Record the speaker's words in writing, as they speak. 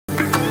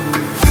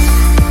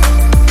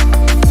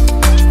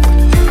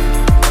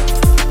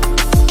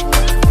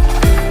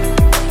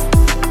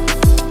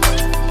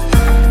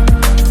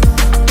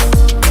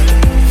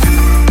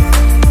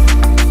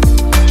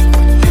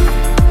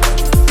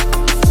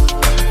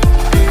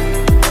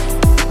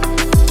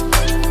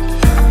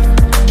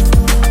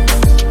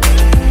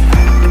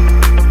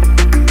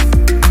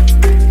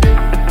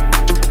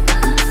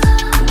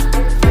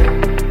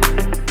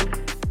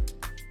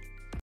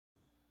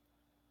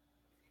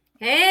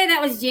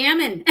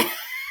jamming.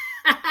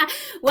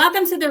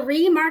 Welcome to the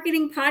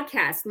REmarketing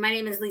podcast. My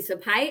name is Lisa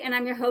Pite, and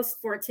I'm your host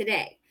for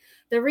today.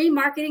 The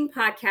REmarketing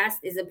podcast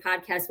is a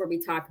podcast where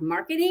we talk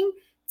marketing,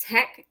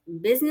 tech,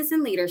 business,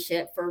 and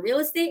leadership for real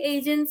estate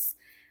agents,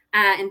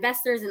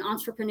 investors, and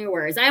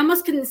entrepreneurs. I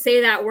almost couldn't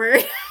say that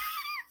word.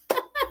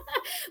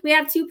 We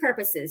have two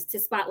purposes: to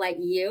spotlight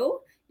you,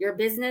 your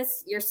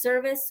business, your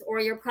service, or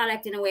your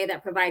product in a way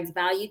that provides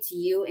value to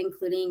you,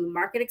 including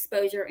market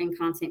exposure and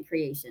content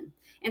creation.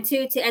 And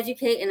two, to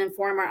educate and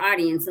inform our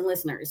audience and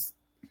listeners.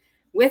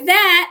 With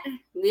that,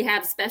 we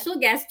have special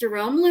guest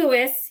Jerome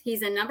Lewis.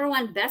 He's a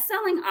 #1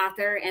 best-selling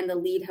author and the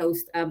lead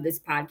host of this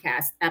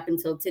podcast up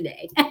until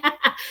today.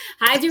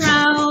 Hi,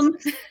 Jerome.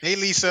 Hey,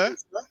 Lisa.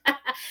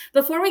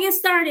 Before we get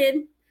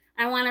started,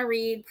 I want to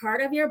read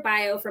part of your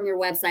bio from your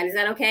website. Is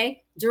that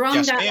okay?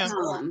 Yes, ma'am.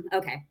 Jerome.com.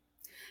 Okay.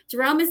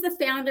 Jerome is the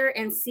founder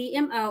and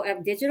CMO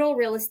of Digital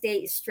Real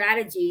Estate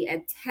Strategy,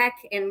 a tech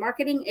and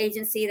marketing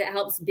agency that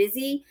helps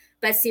busy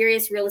but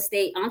serious real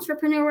estate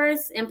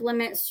entrepreneurs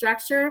implement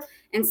structure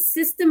and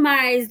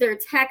systemize their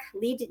tech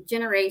lead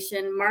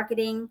generation,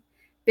 marketing,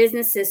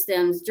 business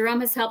systems. Jerome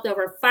has helped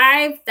over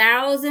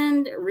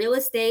 5,000 real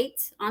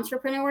estate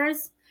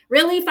entrepreneurs.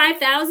 Really,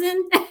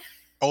 5,000?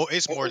 Oh,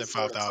 it's more than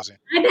 5,000.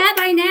 I bet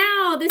by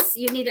now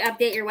you need to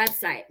update your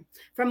website.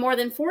 From more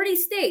than 40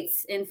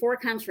 states in 4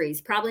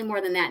 countries, probably more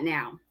than that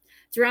now.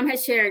 Jerome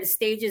has shared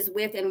stages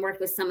with and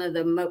worked with some of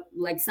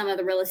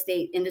the real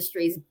estate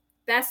industry's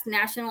best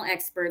national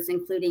experts,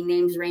 including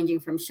names ranging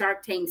from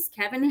Shark Tank's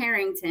Kevin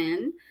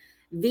Harrington,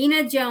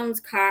 Vina Jones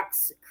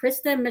Cox,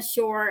 Krista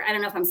Mashore, I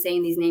don't know if I'm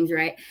saying these names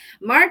right,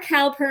 Mark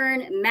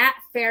Halpern, Matt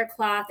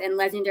Faircloth, and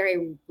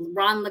legendary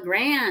Ron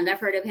LeGrand. I've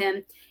heard of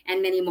him,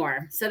 and many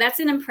more. So that's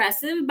an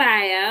impressive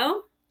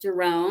bio,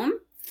 Jerome.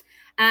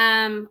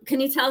 Can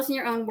you tell us in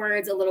your own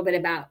words a little bit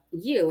about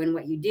you and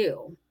what you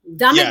do?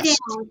 Dumb it Yes,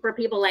 down for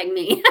people like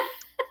me.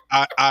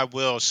 I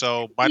will.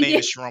 So my name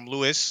is Jerome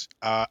Lewis.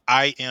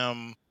 I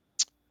am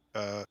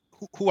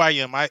who I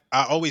am. I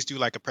always do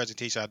like a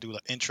presentation. I do an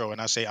intro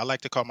and I say I like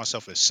to call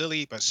myself a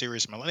silly but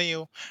serious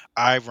millennial.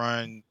 I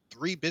run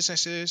 3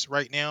 businesses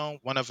right now.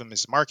 One of them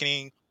is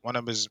marketing. One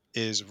of them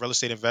is real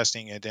estate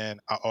investing, and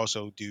then I'm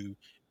also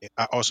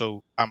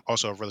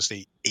a real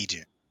estate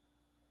agent.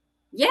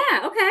 Yeah,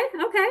 okay.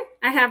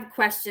 I have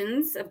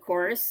questions, of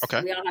course.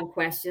 Okay. We all have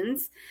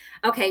questions.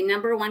 Okay,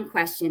 #1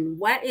 question.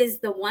 What is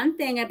the one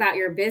thing about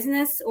your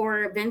business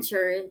or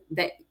venture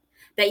that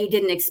you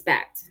didn't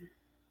expect?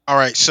 All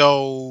right.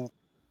 So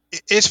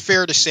it's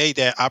fair to say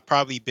that I've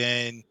probably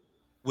been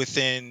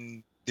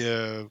within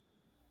the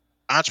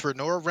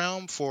entrepreneur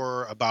realm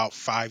for about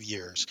 5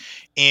 years.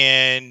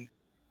 And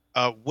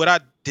what I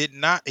did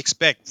not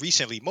expect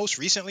most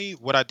recently,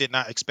 what I did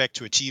not expect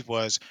to achieve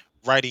was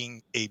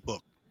writing a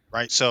book.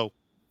 Right. So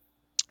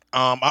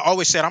I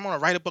always said I'm gonna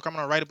write a book. I'm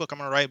gonna write a book. I'm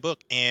gonna write a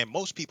book. And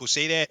most people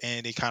say that,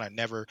 and they kind of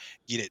never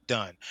get it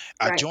done.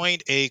 I Right.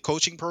 joined a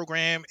coaching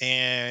program,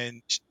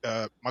 and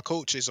my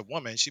coach is a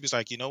woman. She was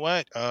like, you know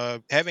what?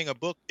 Having a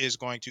book is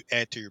going to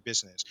add to your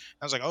business.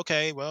 I was like,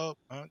 okay, well,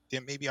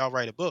 then maybe I'll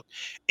write a book.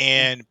 Yeah.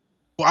 And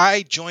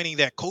by joining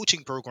that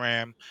coaching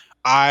program,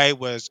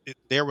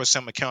 there was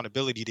some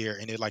accountability there,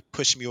 and it like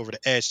pushed me over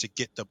the edge to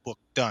get the book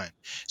done.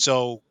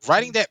 So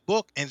writing that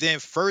book, and then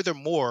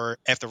furthermore,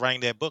 after writing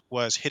that book,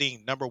 was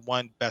hitting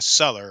 #1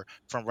 bestseller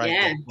from writing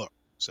Yeah. that book.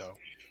 So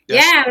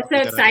that's Yeah, I was so something that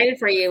I did. excited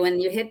for you when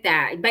you hit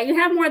that. But you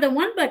have more than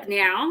one book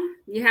now.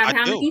 You have I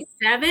how do. many?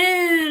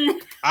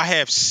 7. I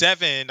have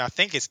 7. I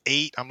think it's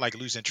 8. I'm like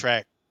losing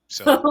track.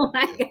 So Oh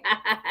my yeah.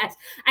 gosh.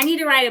 I need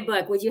to write a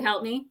book. Would you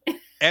help me?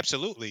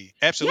 Absolutely,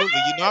 Yeah. absolutely.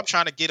 I'm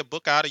trying to get a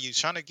book out of you,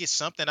 trying to get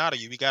something out of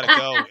you. We got to I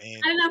go,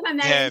 and don't know if I'm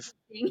you that have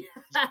interesting.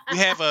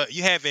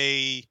 you have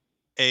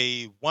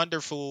a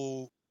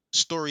wonderful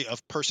story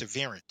of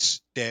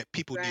perseverance that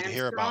people need Right, to I'm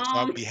hear about. So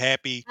I would strong. be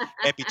happy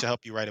to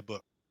help you write a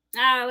book. Oh,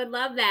 I would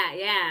love that.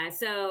 Yeah.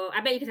 So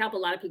I bet you could help a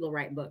lot of people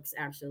write books,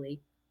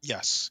 actually.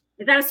 Yes,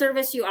 Is that a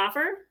service you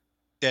offer?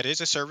 that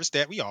is a service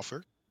that we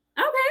offer.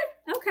 Okay.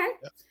 Okay.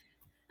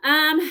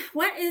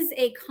 What is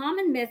a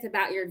common myth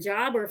about your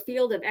job or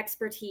field of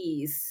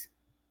expertise?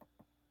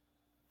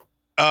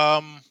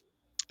 Um,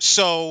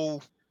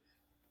 so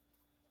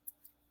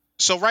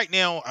so right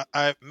now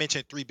I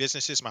mentioned 3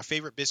 businesses. My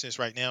favorite business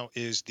right now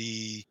is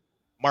the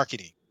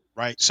marketing,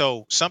 right?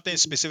 So something Mhm.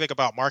 specific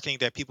about marketing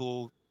that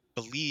people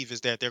believe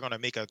is that they're going to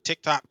make a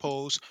TikTok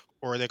post,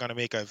 or they're going to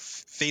make a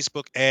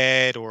Facebook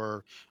ad,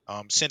 or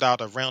send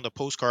out a round of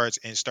postcards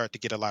and start to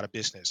get a lot of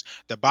business.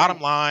 The bottom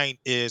Right. line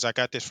is, I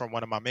got this from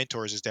one of my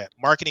mentors, is that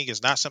marketing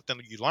is not something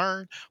that you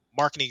learn.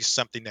 Marketing is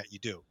something that you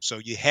do. So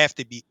you have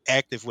to be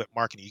active with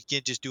marketing. You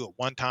can't just do it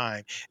one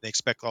time and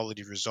expect all of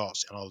these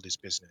results and all of this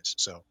business.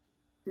 So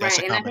that's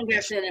a Right. And I common think myth.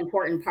 that's an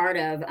important part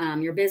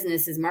of your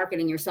business is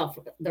marketing yourself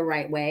the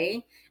right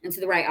way and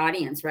to the right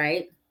audience,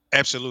 right?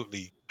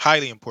 Absolutely.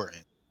 Highly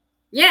important.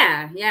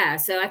 Yeah. Yeah.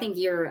 So I think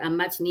you're a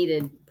much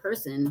needed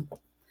person.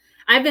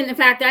 In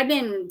fact, I've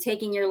been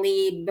taking your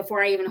lead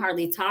before I even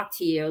hardly talked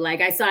to you.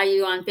 Like I saw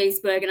you on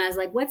Facebook and I was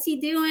like, what's he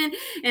doing?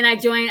 And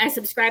I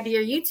subscribed to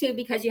your YouTube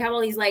because you have all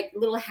these like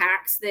little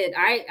hacks that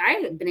I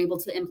have been able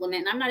to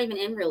implement. And I'm not even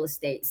in real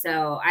estate.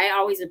 So I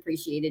always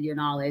appreciated your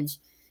knowledge.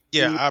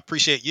 Yeah, And I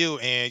appreciate you,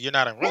 and you're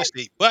not in real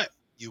estate, but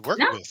you work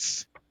no,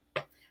 with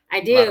I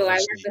a lot of do. I real work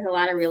estate. with a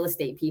lot of real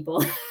estate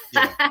people.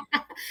 Yeah.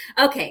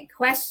 Okay,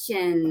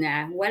 question.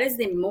 What is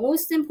the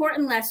most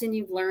important lesson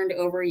you've learned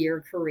over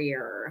your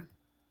career?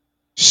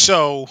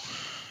 So,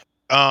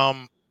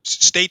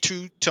 stay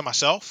true to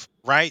myself,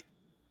 right?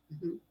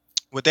 Mhm.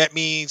 What that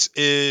means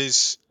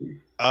is,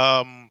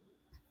 um,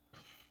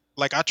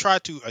 like I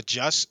tried to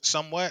adjust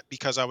somewhat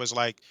because I was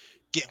like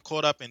getting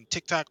caught up in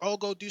TikTok. Oh,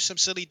 go do some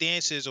silly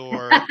dances,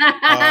 or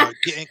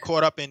getting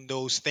caught up in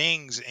those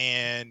things.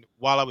 And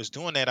while I was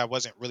doing that, I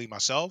wasn't really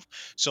myself.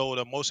 So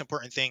the most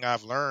important thing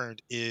I've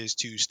learned is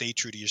to stay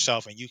true to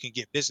yourself, and you can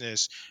get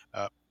business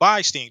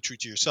by staying true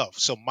to yourself.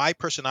 So my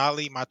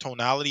personality, my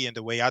tonality, and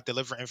the way I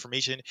deliver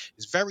information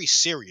is very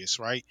serious,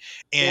 right?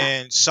 Yeah.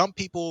 And some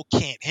people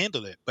can't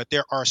handle it, but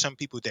there are some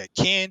people that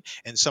can,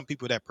 and some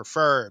people that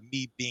prefer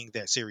me being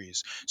that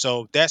serious.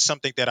 So that's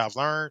something that I've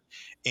learned,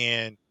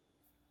 and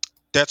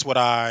that's what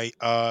I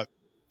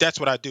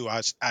do.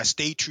 I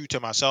stay true to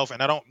myself,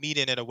 and I don't mean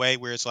it in a way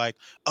where it's like,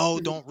 oh,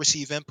 Mhm. don't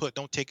receive input,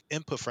 don't take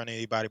input from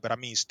anybody. But I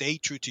mean, stay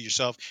true to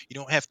yourself. You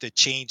don't have to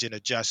change and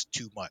adjust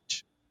too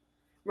much.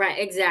 Right,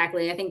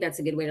 exactly. I think that's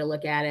a good way to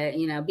look at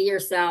it. Be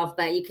yourself,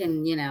 but you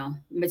can,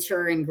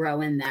 mature and grow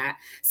in that.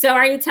 So,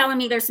 are you telling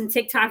me there's some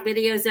TikTok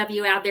videos of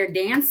you out there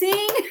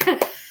dancing?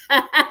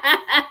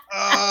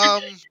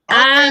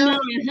 Are I'm there? on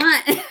a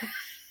hunt.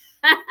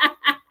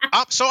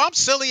 I'm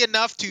silly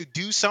enough to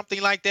do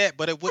something like that,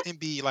 but it wouldn't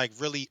be like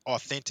really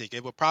authentic.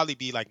 It would probably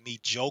be like me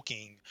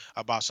joking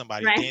about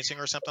somebody Right. dancing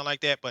or something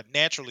like that. But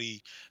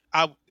naturally,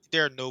 I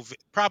there are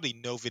probably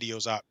no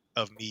videos out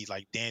of me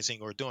like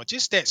dancing or doing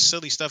just that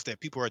silly stuff that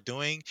people are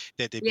doing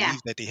that they Yeah. believe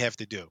that they have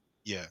to do.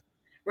 Yeah,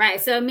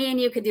 Right. So, me and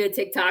you could do a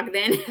TikTok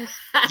then.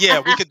 yeah,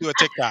 we could do a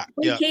TikTok.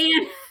 We Yeah,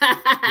 can.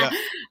 yeah.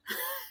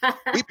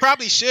 We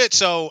probably should.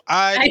 So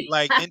I Right.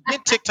 like, and then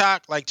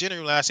TikTok, like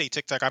generally when I say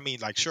TikTok, I mean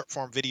like short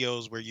form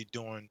videos where you're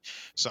doing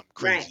something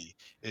Right. crazy.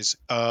 Is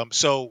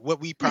so what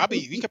we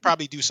could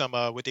probably do some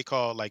what they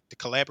call like the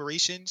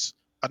collaborations.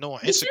 I know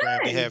on We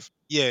Instagram should.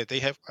 they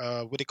have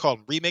what they call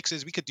them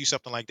remixes. We could do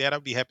something like that.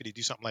 I'd be happy to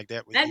do something like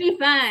that with That'd you. be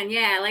fun.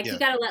 Yeah. Like you Yeah.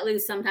 got to let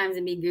loose sometimes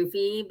and be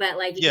goofy, but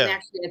like you can Yeah.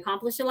 actually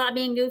accomplish a lot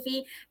being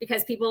goofy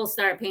because people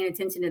start paying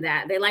attention to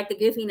that. They like the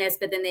goofiness,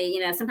 but then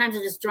sometimes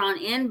they're just drawn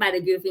in by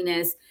the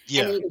goofiness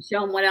and then Yeah. you can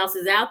show them what else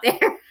is out there.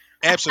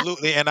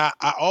 Absolutely. And I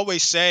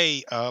always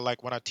say,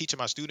 like when I teach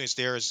my students,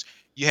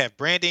 you have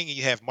branding and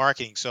you have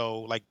marketing.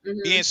 So like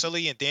being Hmm.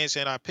 silly and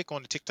dancing, I pick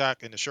on the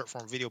TikTok and the short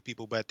form video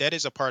people, but that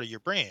is a part of your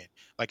brand.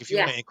 Like if you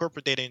want Yeah, to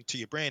incorporate that into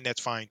your brand, that's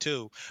fine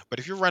too. But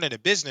if you're running a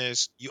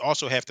business, you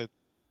also have to,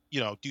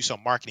 do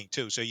some marketing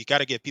too. So you got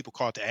to get people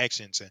call to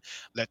actions and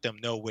let them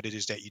know what it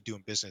is that you do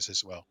in business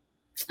as well.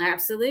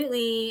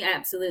 absolutely.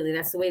 Absolutely.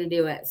 That's the way to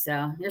do it.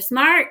 So you're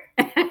smart.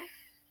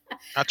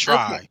 I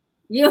Okay. try.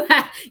 You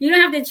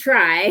don't have to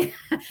try.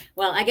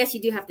 Well, I guess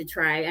you do have to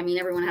try. I mean,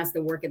 everyone has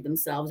to work it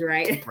themselves,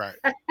 right? Right.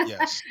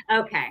 Yes.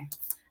 Okay.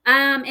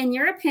 In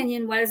your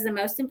opinion, what is the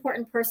most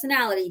important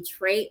personality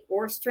trait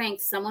or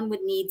strength someone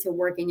would need to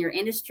work in your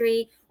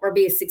industry or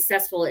be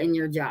successful in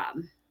your job?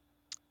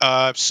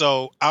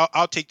 So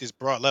I'll take this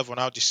broad level and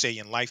I'll just say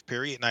in life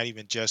period, not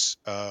even just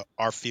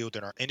our field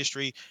and our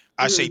industry.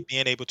 I say Hmm.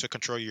 being able to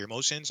control your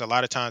emotions. A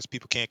lot of times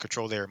people can't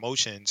control their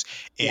emotions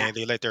Yeah. and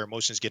they let their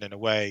emotions get in the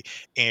way.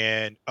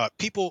 And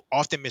people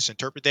often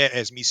misinterpret that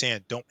as me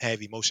saying don't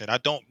have emotion. I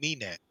don't mean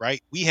that,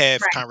 right? We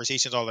have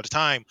conversations all of the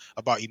time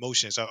about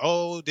emotions.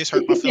 Oh, this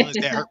hurt my feelings,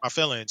 that hurt my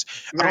feelings.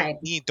 I don't Right.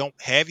 mean don't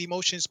have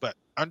emotions, but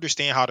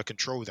understand how to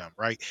control them,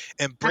 right?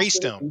 Embrace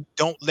them. Absolutely.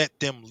 Don't let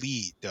them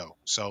lead though.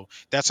 So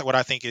that's what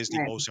I think is the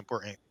Right. most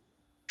important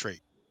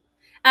trait.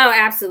 Oh,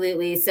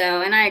 absolutely.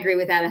 So, and I agree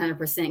with that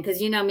 100%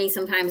 because me,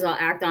 sometimes I'll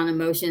act on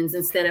emotions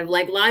instead of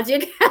like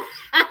logic.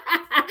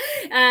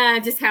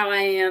 Just how I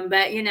am,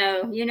 but you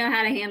know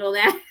how to handle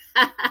that.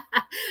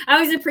 I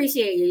always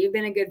appreciate you. You've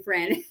been a good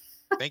friend.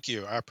 Thank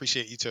you. I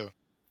appreciate you too.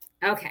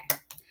 Okay.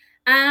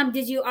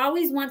 Did you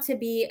always want to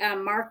be a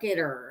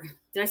marketer?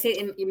 Did I say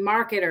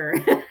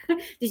marketer?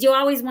 Did you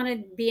always want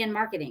to be in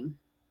marketing?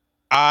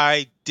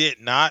 I did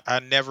not. I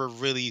never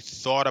really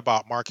thought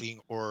about marketing,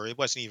 or it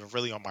wasn't even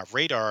really on my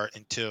radar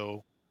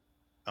until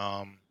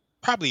um,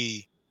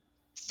 probably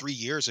 3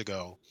 years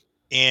ago.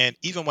 And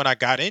even when I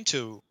got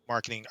into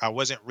marketing, I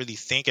wasn't really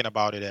thinking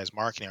about it as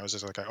marketing. I was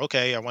just like,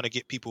 okay, I want to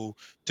get people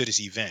to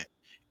this event.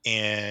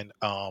 And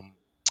I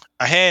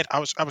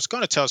was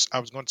going to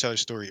tell a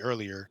story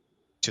earlier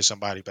to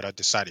somebody, but I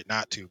decided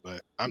not to.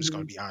 But I'm just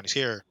going Hmm. to be honest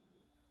here.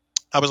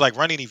 I was like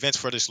running events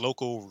for this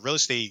local real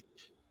estate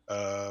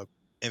uh,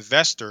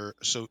 investor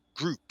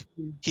group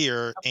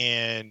here,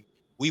 and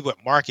we would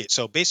market.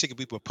 So basically,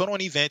 we would put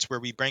on events where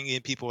we bring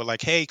in people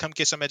like, "Hey, come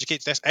get some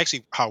education." That's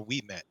actually how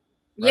we met,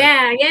 right?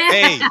 Yeah, yeah.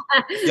 Hey,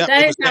 yep,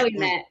 That it is was how that we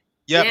group. met.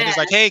 Yep, and Yeah. it's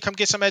like, "Hey, come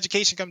get some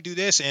education, come do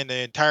this," and the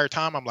entire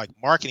time I'm like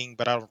marketing,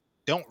 but I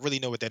don't really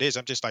know what that is.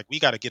 I'm just like, we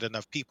got to get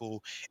enough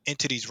people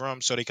into these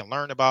rooms so they can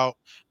learn about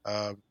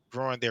uh,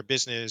 growing their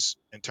business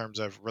in terms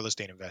of real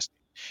estate investing.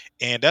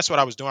 And that's what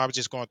I was doing. I was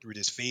just going through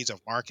this phase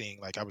of marketing,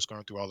 like I was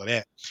going through all of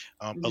that.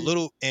 A Mhm.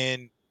 little,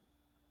 and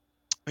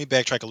let me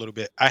backtrack a little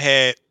bit. I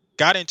had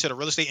got into the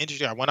real estate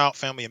industry. I went out,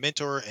 found me a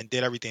mentor, and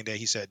did everything that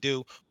he said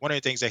do. One of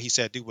the things that he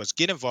said do was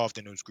get involved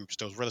in those groups,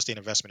 those real estate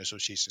investment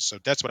associations. So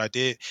that's what I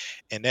did,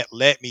 and that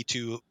led me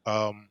to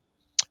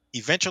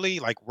eventually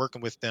like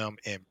working with them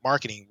in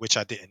marketing, which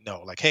I didn't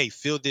know. Like, hey,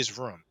 fill this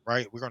room,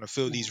 right? We're going to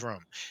fill Yeah. these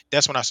room.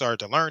 That's when I started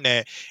to learn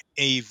that.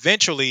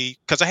 Eventually,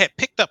 because I had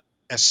picked up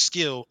a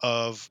skill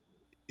of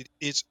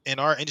it's in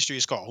our industry,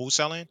 it's called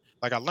wholesaling.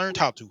 Like I learned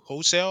how to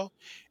wholesale,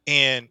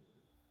 and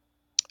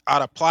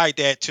I'd applied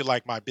that to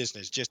like my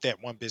business, just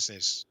that one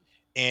business.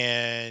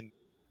 And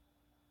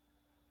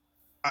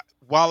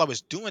while I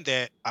was doing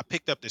that, I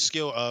picked up the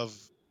skill of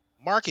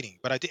marketing,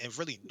 but I didn't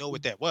really know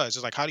what that was.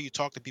 It's like, how do you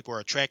talk to people or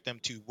attract them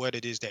to what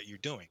it is that you're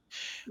doing?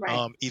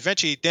 Right.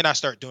 Eventually, then I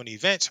start doing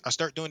events. I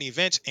start doing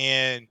events,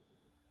 and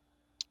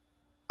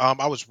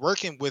I was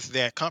working with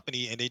that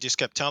company, and they just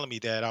kept telling me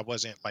that I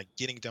wasn't like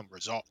getting them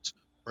results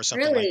or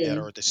something like that, Really?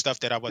 or the stuff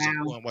that I wasn't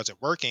Wow. doing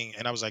wasn't working.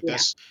 And I was like, Yeah.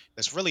 that's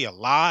really a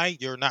lie.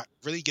 You're not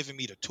really giving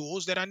me the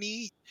tools that I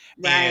need.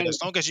 And Right. as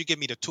long as you give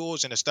me the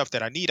tools and the stuff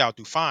that I need, I'll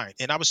do fine.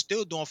 And I was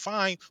still doing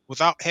fine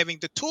without having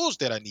the tools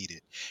that I needed.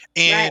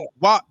 Right. And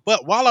while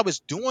I was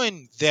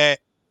doing that,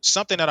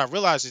 something that I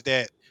realized is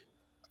that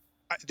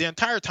the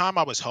entire time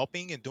I was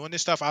helping and doing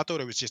this stuff, I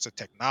thought it was just a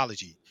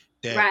technology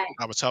that Right.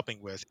 I was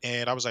helping with.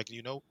 And I was like,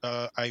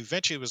 I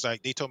eventually was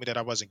like, they told me that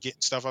I wasn't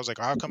getting stuff. I was like,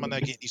 how come I'm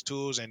not getting these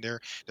tools? And they're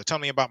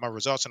telling me about my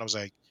results. And I was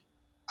like,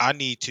 I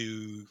need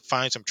to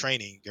find some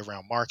training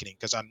around marketing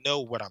because I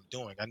know what I'm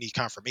doing. I need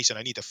confirmation.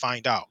 I need to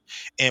find out.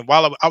 And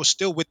while I was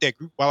still with that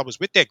group, while I was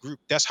with that group,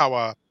 that's how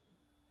I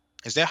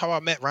is that how I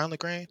met Ron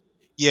LeGrand?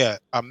 Yeah,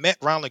 I met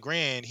Ron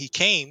LeGrand. He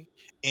came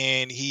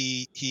and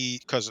he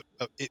because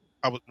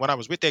when I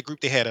was with that group,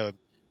 they had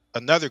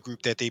another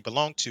group that they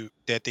belonged to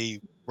that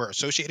they were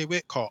associated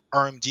with called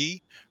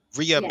RMG,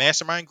 REA Yeah.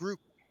 Mastermind Group,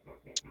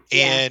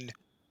 Yeah. and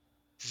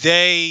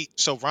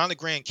so Ron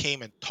LeGrand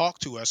came and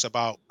talked to us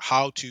about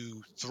how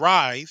to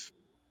thrive.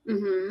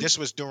 Mhm. This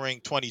was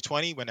during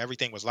 2020 when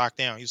everything was locked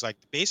down. He was like,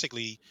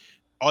 basically,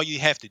 all you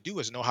have to do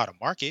is know how to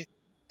market.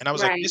 And I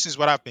was like, Right. this is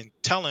what I've been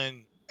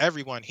telling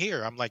everyone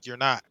here. I'm like, you're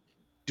not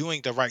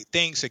doing the right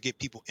things to get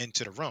people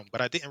into the room.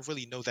 But I didn't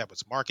really know that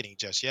was marketing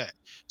just yet.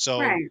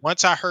 So Right.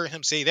 once I heard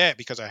him say that,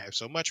 because I have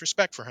so much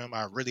respect for him,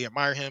 I really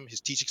admire him,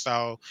 his teaching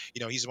style.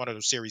 He's one of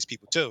those serious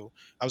people too.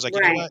 I was like,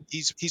 you know Right. what?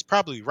 He's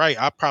probably right.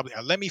 I probably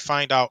let me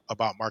find out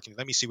about marketing.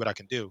 Let me see what I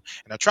can do.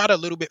 And I tried a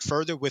little bit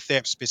further with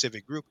that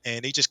specific group,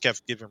 and they just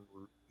kept giving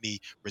me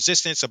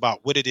resistance about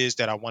what it is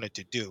that I wanted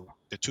to do,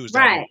 the tools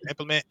that I wanted Right. to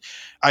implement.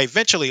 I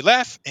eventually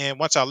left, and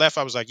once I left,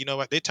 I was like, you know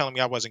what? They're telling me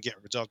I wasn't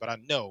getting results, but I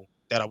know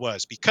that I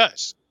was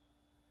because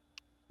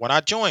when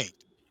I joined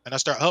and I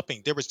started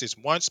helping, there was this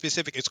one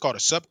specific. It's called a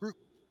subgroup.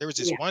 There was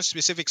this Yeah. one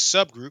specific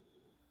subgroup,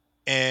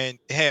 and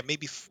it had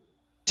maybe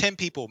 10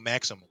 people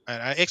maximum,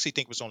 and I actually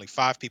think it was only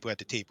 5 people at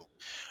the table.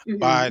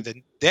 By Mhm.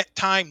 that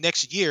time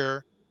next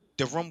year,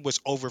 the room was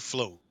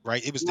overflowed,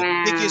 right? It was the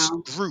biggest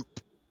Wow. group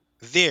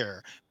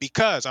there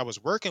because I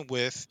was working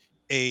with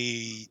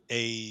a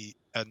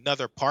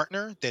another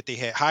partner that they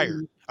had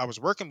hired. Mhm. I was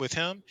working with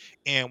him,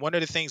 and one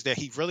of the things that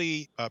he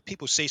really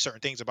people say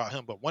certain things about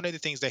him, but one of the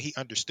things that he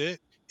understood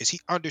is he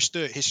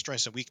understood his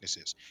strengths and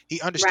weaknesses.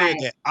 He understood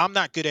Right. that I'm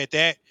not good at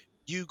that.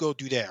 You go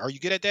do that. Are you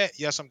good at that?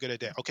 Yes, I'm good at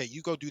that. Okay,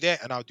 you go do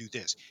that, and I'll do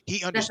this.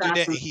 He That's understood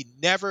that, and awesome. he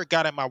never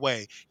got in my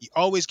way. He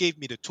always gave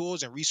me the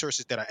tools and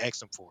resources that I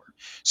asked him for.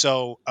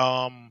 So,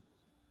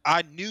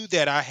 I knew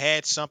that I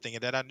had something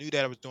and that I knew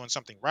that I was doing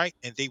something right,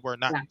 and they were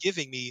not Yeah.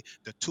 giving me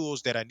the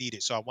tools that I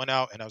needed. So I went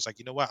out and I was like,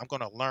 you know what? I'm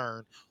going to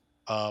learn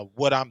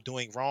what I'm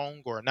doing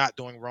wrong or not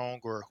doing wrong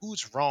or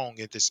who's wrong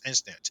in this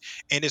instance.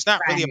 And it's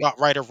not really Right. about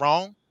right or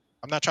wrong.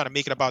 I'm not trying to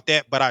make it about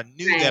that, but I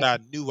knew that Right. I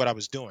knew what I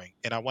was doing.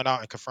 And I went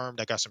out and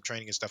confirmed I got some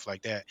training and stuff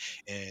like that.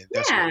 And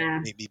that's what Yeah.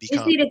 made me You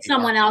just become needed a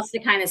someone marketer. else to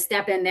kind of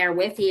step in there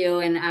with you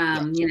and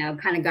Yes.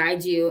 kind of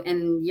guide you,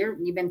 and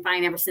you've been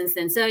fine ever since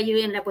then. So you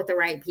ended up with the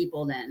right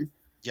people then.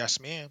 Yes,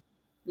 ma'am.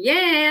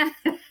 Yeah.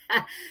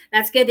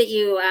 That's good that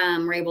you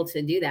were able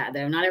to do that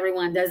though. Not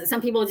everyone does it.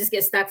 Some people just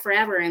get stuck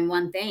forever in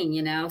one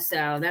thing,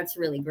 so that's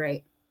really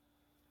great.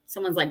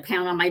 Someone's like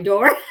pound on my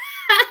door.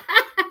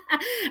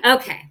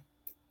 Okay.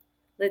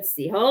 Let's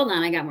see. Hold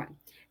on. I got more.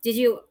 Did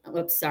you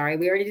oops, sorry.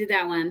 We already did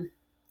that one.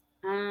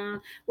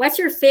 What's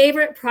your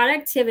favorite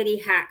productivity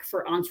hack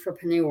for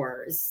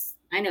entrepreneurs?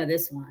 I know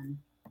this one.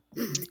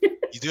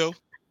 You do?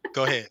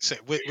 Go ahead. Say,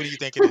 what do you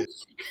think it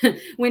is?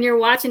 When you're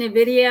watching a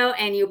video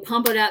and you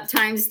pump it up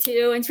times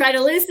two and try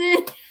to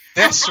listen.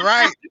 That's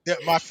right.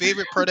 My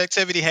favorite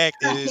productivity hack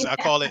is I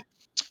call it.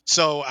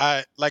 So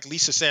I like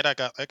Lisa said, I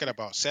got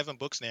about 7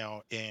 books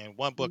now, and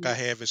one book I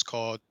have is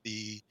called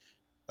the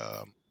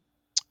um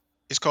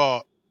it's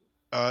called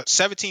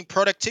 17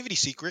 productivity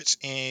secrets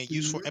and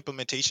useful Mhm.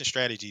 implementation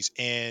strategies.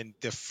 And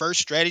the first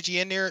strategy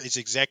in there is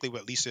exactly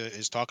what Lisa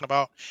is talking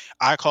about.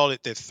 I call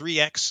it the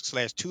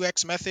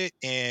 3x/2x method.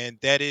 And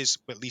that is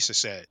what Lisa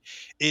said.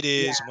 It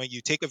Yeah, is when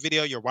you take a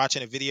video, you're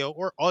watching a video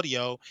or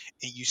audio,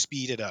 and you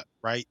speed it up,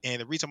 right?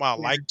 And the reason why I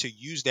yeah. like to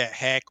use that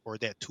hack or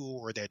that tool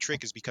or that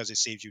trick is because it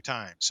saves you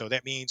time. So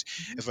that means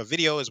Mhm. if a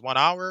video is 1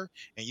 hour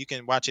and you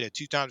can watch it at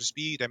 2 times the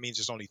speed, that means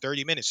it's only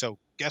 30 minutes. So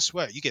guess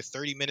what? You get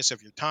 30 minutes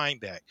of your time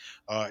back.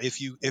 If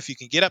you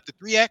can get up to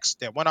 3x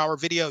that 1 hour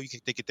video, you can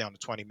take it down to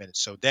 20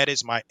 minutes. So that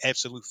is my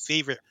absolute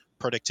favorite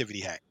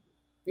productivity hack.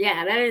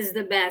 Yeah, that is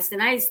the best.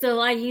 And I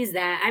use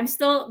that. I'm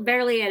still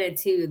barely at a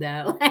 2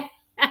 though.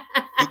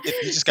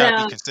 You just gotta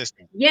be So,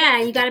 consistent. yeah,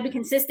 You'll you get gotta be there.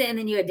 consistent and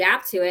then you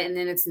adapt to it and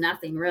then it's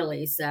nothing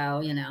really.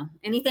 So,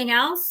 anything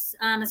else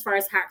as far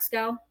as hacks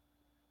go?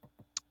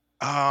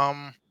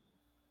 Um,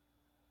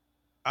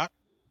 I,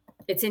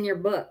 It's in your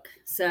book.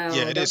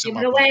 yeah, So, it don't is in give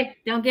my it book. away.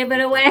 Don't give Let it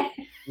me go. away.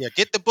 Yeah,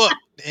 get the book.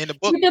 And the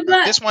book. Get the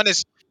book.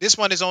 This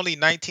one is only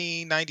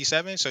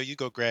 1997. So you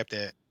go grab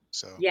that.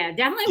 So Yeah,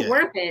 definitely yeah,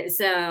 worth it.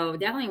 So,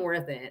 definitely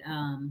worth it.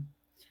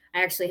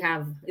 I actually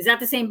have, is that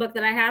the same book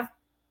that I have?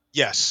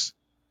 yes.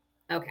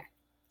 Okay.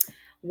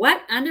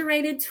 What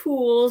underrated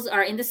tools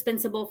are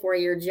indispensable for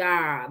your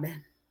job?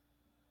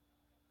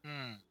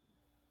 Hmm.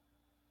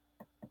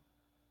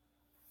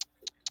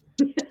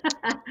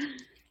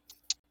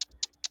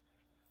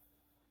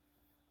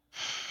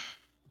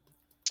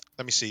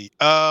 Let me see.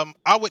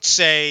 I would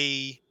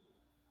say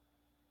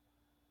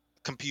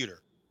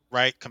computer.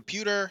 Right,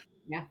 computer.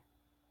 Yeah.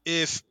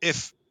 If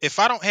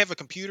I don't have a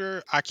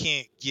computer, I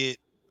can't get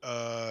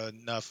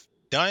enough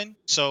done.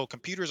 So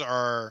computers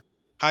are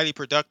highly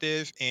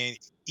productive, and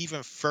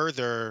even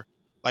further,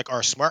 like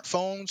our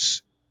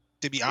smartphones,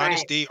 to be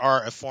honest, Right. they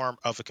are a form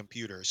of a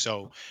computer.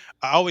 So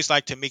I always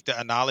like to make the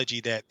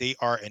analogy that they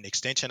are an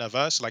extension of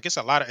us. Like it's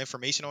a lot of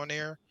information on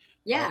there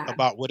Yeah.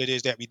 about what it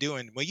is that we do,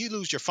 and when you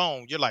lose your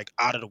phone, you're like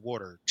out of the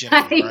water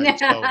generally, I right?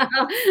 So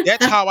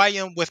that's know. how I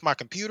am with my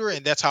computer,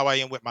 and that's how I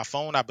am with my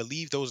phone. I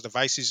believe those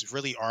devices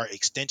really are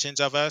extensions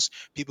of us.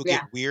 People Yeah.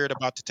 get weird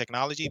about the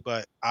technology,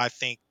 but I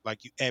think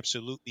like you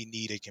absolutely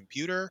need a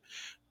computer.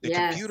 The Yes.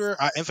 computer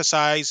I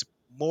emphasize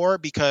more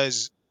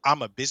because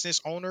I'm a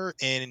business owner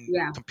and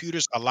Yeah.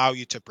 computers allow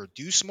you to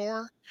produce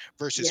more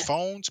versus Yes.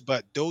 phones,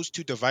 but those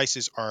two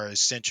devices are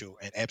essential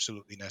and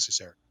absolutely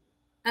necessary.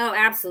 Oh,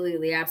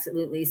 absolutely.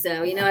 Absolutely.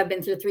 So, I've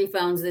been through 3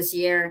 phones this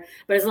year,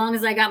 but as long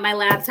as I got my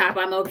laptop,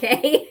 I'm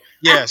okay.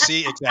 Yeah,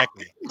 see,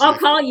 exactly. I'll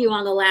call Exactly. you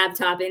on the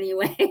laptop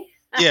anyway.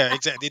 Yeah,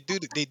 exactly.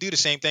 They do the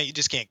same thing. You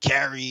just can't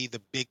carry the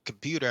big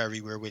computer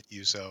everywhere with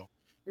you, so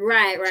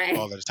Right. it's Right.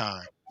 all of the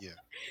time. Yeah.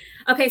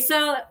 Okay.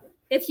 So,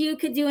 if you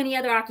could do any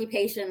other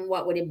occupation,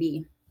 what would it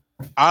be?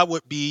 I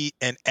would be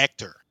an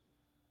actor.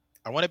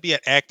 I want to be an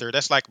actor.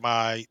 That's like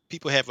my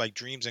people have like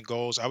dreams and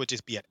goals. I would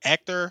just be an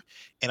actor,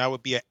 and I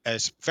would be a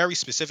very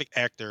specific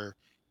actor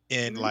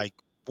in Mhm. like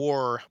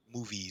war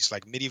movies,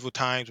 like medieval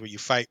times where you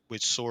fight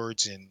with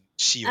swords and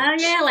Oh, shields.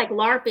 yeah. Like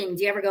LARPing.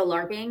 Do you ever go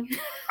LARPing?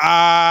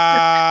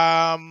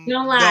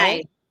 Don't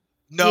lie. No,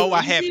 Do you no,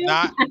 I want have to?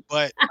 not,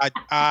 but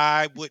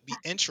I would be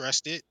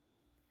interested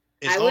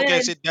as I long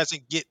as would. it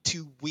doesn't get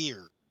too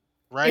weird,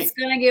 right? It's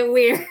going to get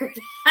weird.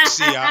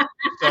 See,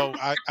 so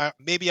I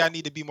maybe I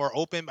need to be more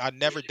open. I've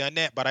never done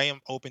that, but I am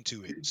open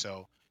to it.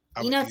 So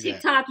I would do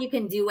that. TikTok, you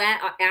can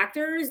duet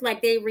actors,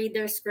 like they read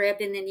their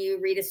script and then you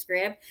read a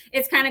script.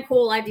 It's kind of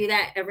cool. I do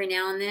that every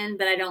now and then,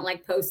 but I don't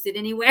like post it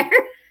anywhere.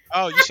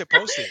 Oh, you should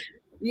post it.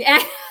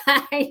 Yeah,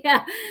 I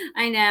know.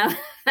 I know.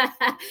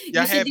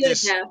 Yeah, You I should have do it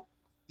though.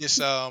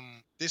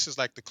 this is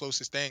like the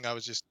closest thing I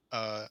was just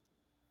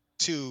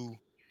to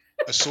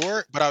a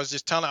sword, but I was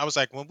just telling I was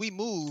like when we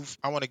move,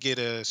 I want to get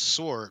a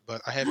sword,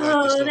 but I have like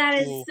this Oh, little that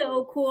is cool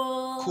so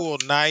cool. cool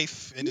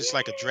knife and it's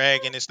like a Yeah.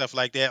 dragon and stuff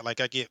like that.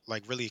 Like I get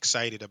like really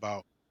excited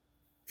about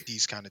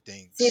these kind of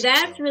See, things.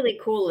 that's So, really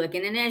cool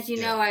looking. And as you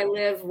yeah. know, I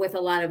live with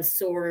a lot of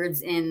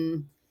swords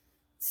and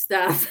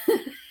stuff.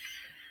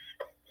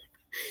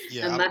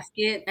 A Yeah,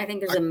 musket. I think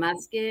there's I a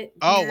musket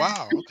Oh, here.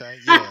 wow, okay,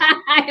 yeah.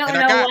 I And don't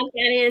I know got what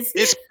that is.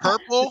 It's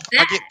purple. What's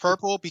I that? get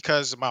purple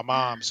because of my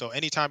mom. So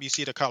anytime you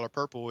see the color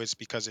purple, it's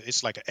because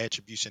it's like an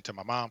attribution to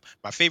my mom.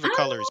 My favorite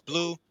color is Oh,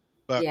 blue,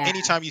 but yeah.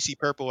 anytime you see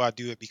purple, I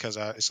do it because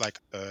it's like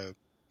a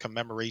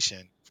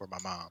commemoration for my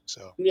mom.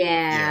 So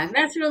yeah, Yeah,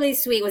 that's really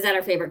sweet. Was that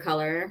her favorite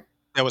color?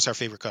 that was her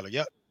favorite color.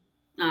 Yep,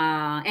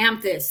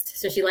 Amethyst.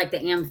 So she liked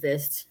the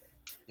amethyst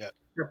yep.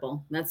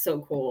 purple. That's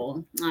so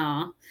cool.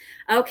 Aw.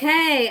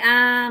 Okay.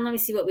 Let me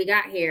see what we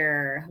got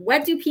here.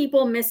 What do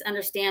people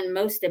misunderstand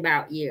most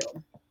about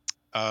you?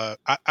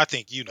 I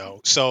think you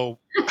know. So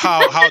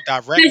how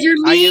direct Because you're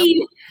I am.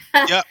 mean.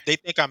 Yep, they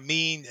think I'm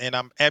mean, and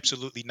I'm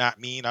absolutely not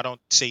mean. I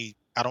don't say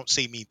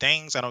mean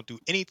things. I don't do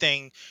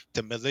anything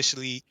to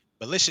maliciously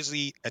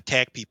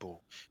attack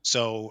people.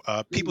 So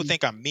people Mhm.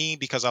 think I'm mean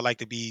because I like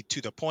to be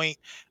to the point.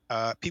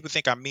 People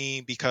think I'm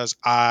mean because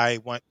I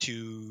want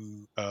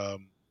to.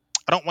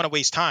 I don't want to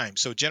waste time.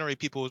 So generally,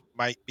 people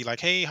might be like,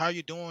 "Hey, how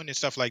you doing?" and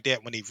stuff like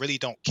that when they really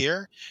don't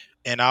care.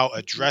 and I'll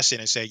address it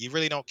and say, "You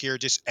really don't care,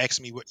 just ask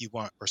me what you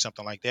want," or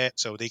something like that,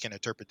 so they can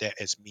interpret that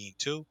as mean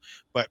too.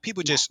 But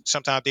people Yeah. just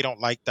sometimes they don't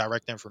like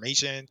direct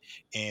information,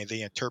 and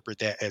they interpret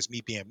that as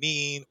me being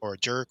mean or a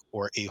jerk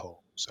or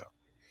a-hole. So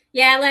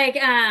Yeah, like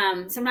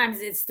sometimes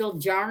it's still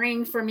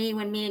jarring for me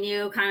when me and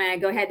you kind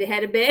of go head to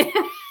head a bit.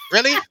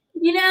 really,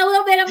 A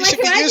little bit. I'm you like, should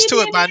could be I used be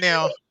to it being by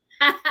now.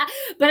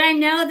 but I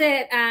know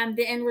that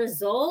the end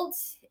result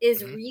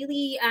is Hmm.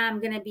 really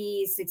going to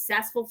be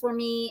successful for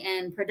me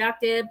and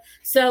productive.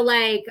 So,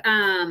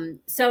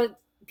 so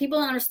people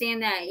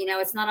understand that,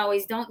 it's not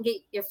always, don't get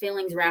your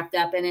feelings wrapped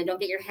up in it. Don't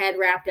get your head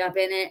wrapped up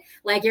in it.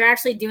 Like, you're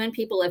actually doing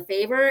people a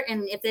favor.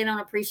 And if they don't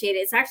appreciate it,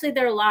 it's actually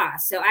their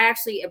loss. So, I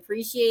actually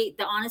appreciate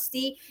the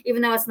honesty,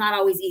 even though it's not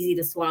always easy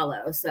to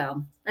swallow.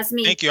 So, that's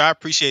me. Thank you. I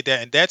appreciate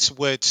that. And that's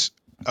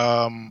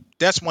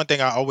one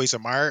thing I always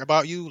admire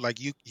about you. Like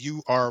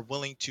you are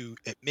willing to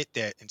admit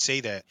that and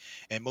say that.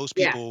 And most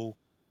Yeah. people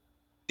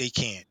they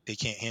can't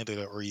handle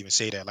it or even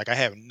say that. Like I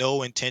have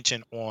no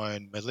intention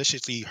on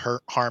maliciously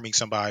harming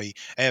somebody.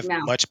 I have No.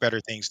 much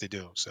better things to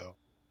do. So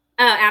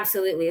Oh,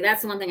 absolutely.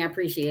 That's the one thing I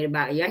appreciate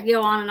about you. I can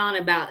go on and on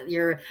about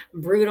your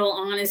brutal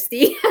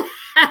honesty,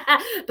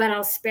 but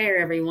I'll spare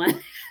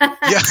everyone.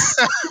 Okay. yeah.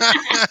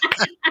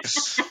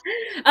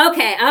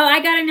 Oh,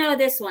 I got to know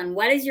this one.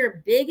 What is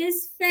your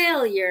biggest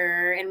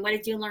failure and what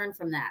did you learn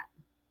from that?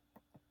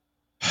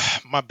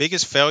 My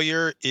biggest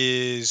failure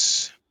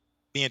is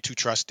being too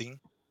trusting.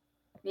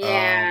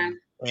 Yeah.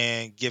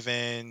 And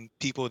giving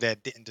people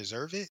that didn't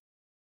deserve it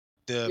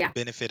the Yeah.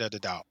 benefit of the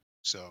doubt.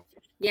 So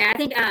Yeah. I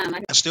can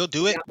I still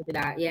do see it. off of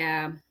that.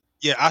 Yeah.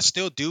 Yeah, I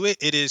still do it.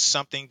 It is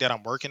something that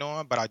I'm working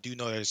on, but I do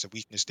know there's a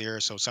weakness there.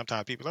 So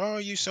sometimes people, oh,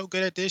 you're so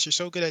good at this, you're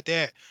so good at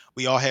that.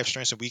 We all have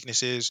strengths and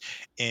weaknesses,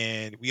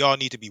 and we all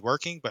need to be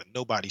working, but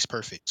nobody's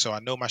perfect. So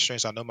I know my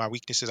strengths, I know my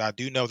weaknesses. I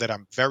do know that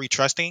I'm very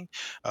trusting.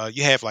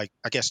 You have like,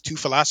 I guess, two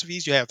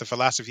philosophies. You have the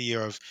philosophy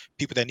of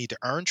people that need to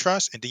earn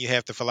trust, and then you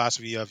have the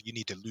philosophy of you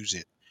need to lose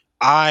it.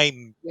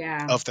 I'm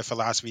Yeah. of the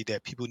philosophy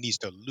that people needs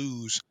to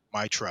lose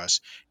my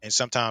trust, and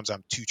sometimes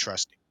I'm too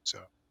trusting. So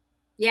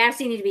Yeah. I've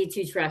seen you to be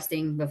too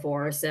trusting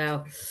before.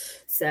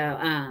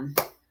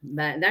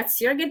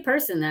 But you're a good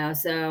person though.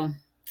 So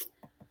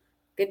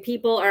good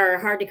people are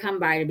hard to come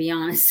by, to be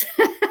honest.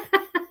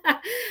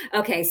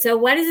 Okay, so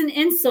what is an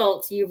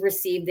insult you've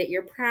received that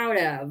you're proud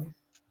of?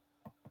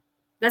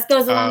 That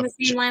goes along uh, the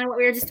same line of what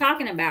we were just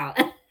talking about.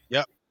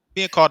 yep,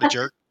 being called a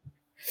jerk.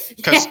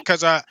 Cause, Yeah,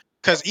 cause I,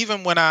 cause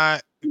even when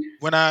I,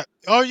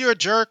 oh, you're a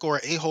jerk or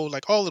a hole,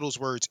 like all of those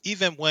words,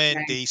 even when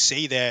right. they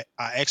say that,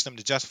 I ask them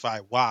to justify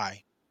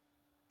why,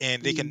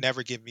 and they can Mm,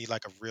 never give me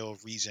like a real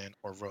reason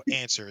or real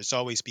answer. It's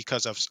always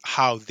because of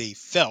how they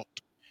felt,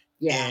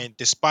 yeah, and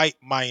despite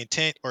my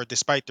intent or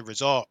despite the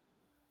result,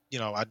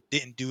 I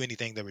didn't do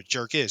anything that would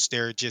jerk is.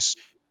 They're just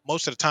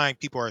most of the time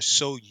people are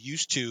so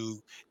used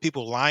to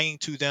people lying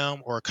to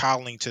them or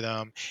coddling to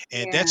them,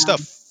 and that yeah.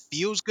 stuff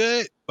feels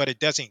good, but it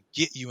doesn't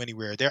get you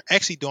anywhere. They're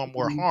actually doing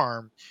more Mhm.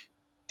 harm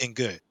than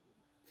good.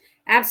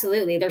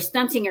 Absolutely. They're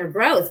stunting your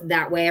growth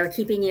that way or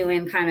keeping you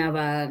in kind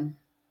of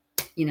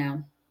you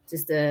know,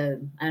 just I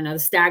don't know,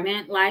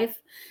 stagnant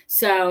life.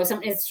 So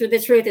it's true. The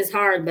truth is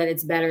hard, but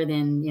it's better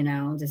than,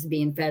 just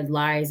being fed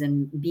lies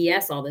and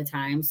BS all the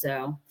time.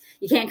 So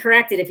you can't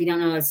correct it if you don't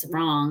know it's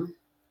wrong.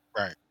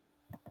 Right.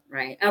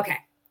 Right. Okay.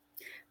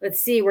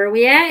 Let's see where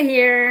we at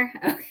here.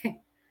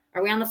 Okay.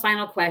 Are we on the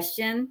final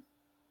question?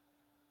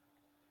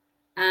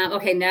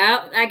 Okay.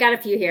 No, I got a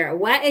few here.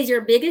 What is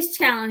your biggest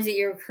challenge that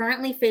you're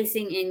currently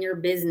facing in your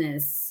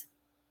business?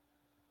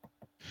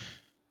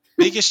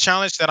 Biggest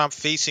challenge that I'm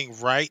facing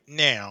right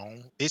now,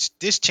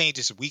 this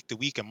changes week to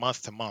week and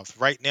month to month.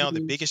 Right now,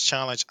 the Mhm. biggest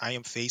challenge I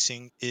am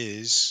facing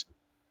is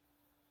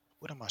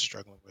what am I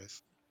struggling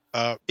with?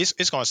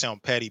 It's gonna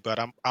sound petty, but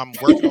I'm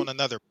working on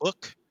another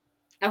book,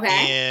 Okay.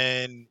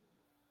 and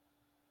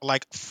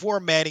like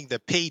formatting the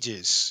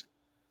pages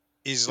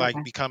is like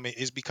Okay. becoming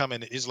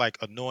is like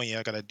annoying.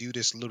 I gotta do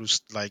this little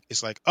like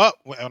it's like, oh,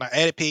 when I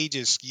add a page,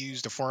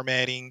 excuse the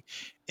formatting,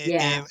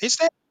 Yeah. and is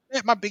that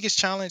my biggest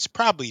challenge?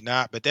 Probably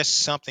not, but that's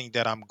something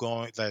that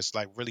that's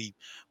like really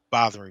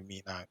bothering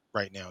me not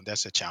right now.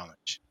 That's a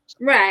challenge. So,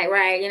 Right,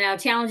 right.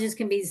 Challenges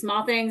can be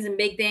small things and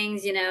big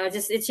things,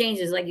 it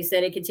changes. Like you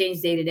said, it could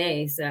change day to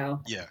day.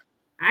 So yeah,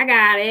 I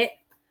got it.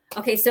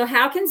 Okay, so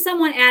how can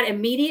someone add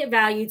immediate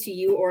value to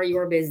you or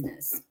your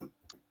business?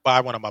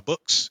 buy one of my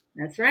books.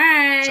 That's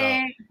So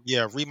right.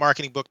 yeah,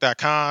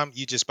 remarketingbook.com.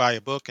 You just buy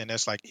a book, and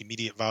that's like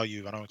immediate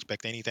value. I don't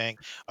expect anything.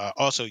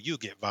 Also, you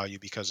get value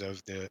because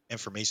of the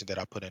information that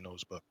I put in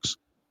those books.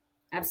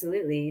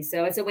 Absolutely.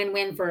 So it's a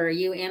win-win for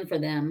you and for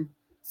them.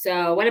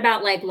 So what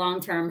about like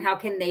long term? How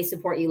can they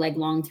support you like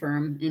long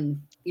term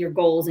in your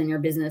goals in your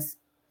business?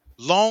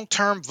 Long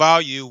term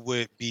value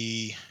would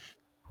be,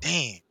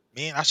 dang,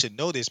 man, I should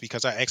know this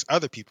because I ask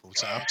other people.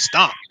 So I'm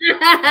stumped.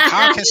 Like,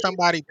 how can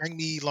somebody bring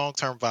me long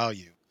term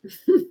value?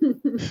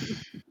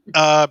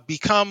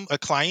 Become a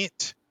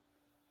client.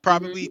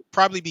 Probably Mhm.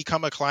 probably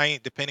become a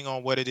client depending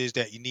on what it is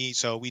that you need.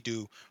 So we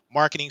do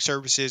marketing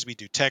services, we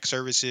do tech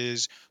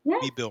services, Yeah.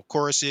 we build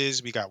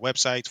courses, we got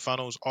websites,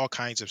 funnels, all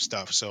kinds of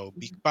stuff. So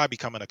by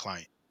becoming a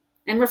client.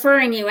 And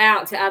referring you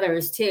out to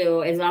others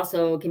too is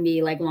also can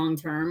be like long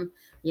term.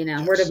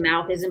 Word of Yes.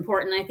 mouth is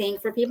important, I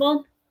think, for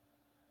people.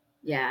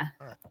 Yeah.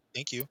 All right.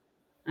 Thank you.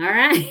 All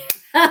right.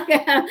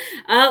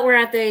 Oh, we're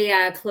at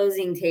the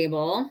closing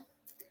table.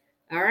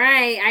 All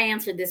right. I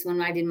answered this one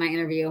when I did my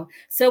interview.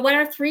 So, what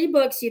are three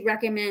books you'd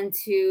recommend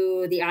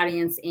to the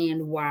audience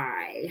and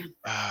why?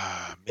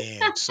 Ah,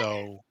 man.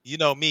 So you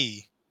know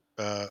me,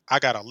 I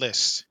got a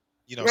list.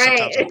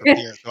 Sometimes I'm Right.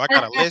 prepared. So I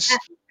got a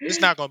list.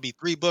 It's not going to be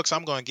three books.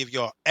 I'm going to give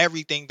y'all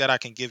everything that I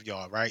can give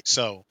y'all. Right.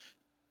 So,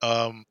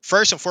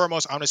 first and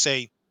foremost, I'm going to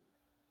say,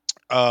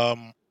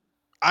 um,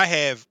 I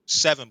have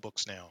 7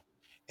 books now,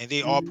 and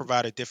they all Mhm.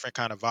 provide a different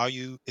kind of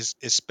value,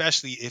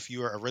 especially if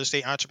you're a real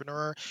estate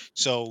entrepreneur.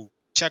 So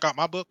check out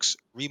my books.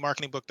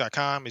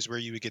 REmarketingBook.com is where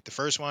you would get the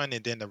first one,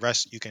 and then the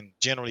rest you can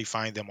generally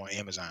find them on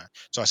Amazon.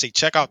 So I say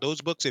check out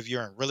those books if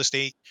you're in real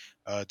estate.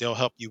 They'll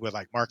help you with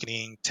like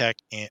marketing, tech,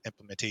 and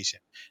implementation.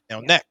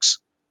 Now, Yeah. next,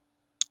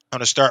 I'm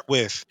going to start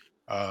with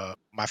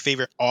my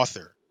favorite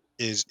author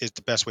is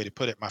the best way to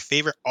put it. My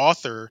favorite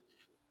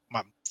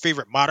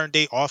modern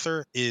day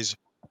author is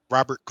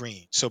Robert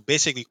Greene. So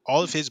basically,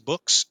 all of his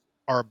books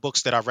are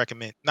books that I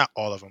recommend. Not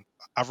all of them.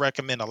 I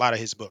recommend a lot of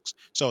his books.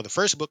 So the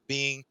first book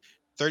being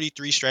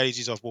 33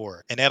 Strategies of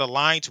War, and that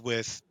aligns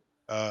with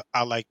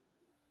I like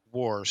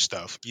war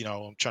stuff.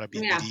 I'm trying to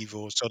be Yeah.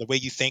 medieval. So the way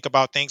you think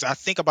about things, I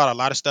think about a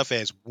lot of stuff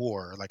as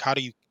war. Like how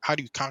do you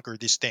conquer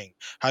this thing?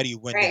 How do you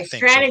win Right. that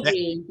thing? So that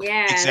Strategy.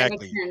 Yeah. That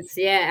makes exactly. sense.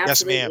 Yeah.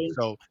 Yes, ma'am. Absolutely.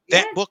 So Yeah.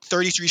 that book,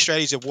 33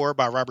 Strategies of War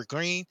by Robert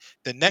Greene.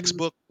 The next Mhm.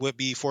 book would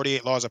be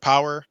 48 Laws of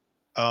Power.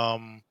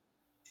 Um,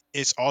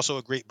 it's also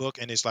a great book,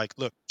 and it's like,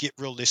 look, get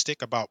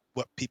realistic about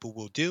what people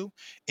will do.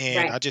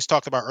 And Right. I just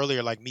talked about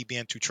earlier, like me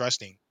being too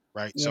trusting,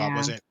 right? So I Yeah.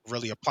 wasn't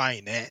really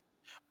applying that,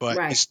 but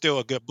Right. it's still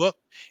a good book.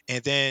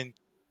 And then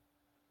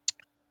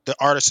The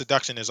Art of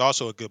Seduction is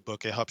also a good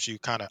book. It helps you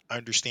kind of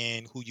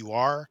understand who you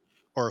are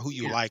or who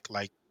you Yeah. like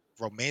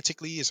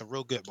romantically. It's a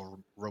real good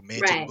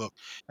romantic Right. book.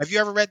 Have you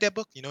ever read that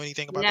book? You know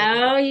anything about that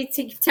book? No, you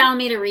telling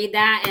me to read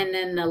that, and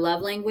then the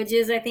love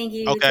languages. I think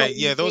you Okay, told me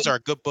yeah, those to are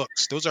good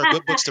books. Those are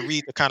good books to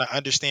read to kind of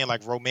understand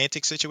like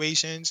romantic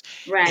situations,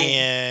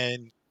 right.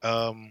 and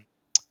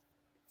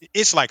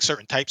it's like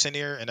certain types in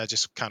there, and I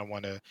just kind of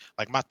want to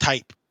like my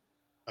type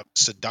of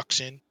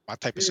seduction. My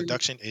type of Mm,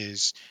 seduction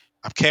is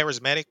I'm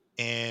charismatic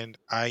and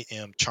I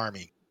am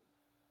charming.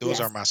 Those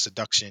are yes, my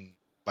seduction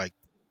like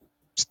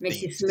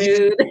makes you themes. Even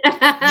smooth.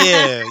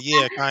 yeah,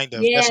 yeah, kind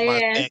of. Yeah,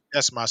 yeah,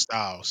 That's my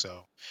style.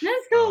 So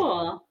that's um,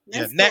 cool.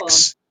 yeah, That's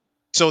cool. next.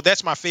 So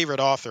that's my favorite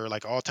author,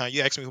 like all time.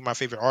 You ask me who my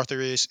favorite author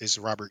is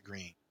Robert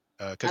Greene.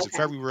 Because it's Okay,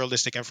 very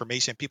realistic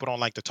information. People don't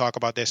like to talk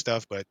about that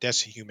stuff, but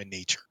that's human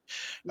nature.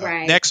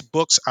 right. Next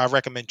books, I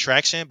recommend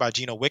Traction by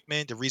Gino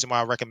Wickman. The reason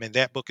why I recommend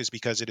that book is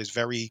because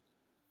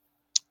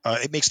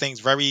it makes things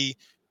very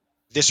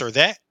this or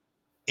that,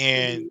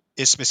 and Hmm.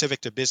 it's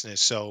specific to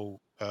business. So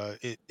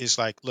it's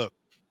like, look,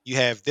 you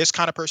have this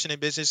kind of person in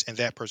business and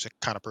that person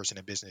kind of person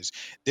in business.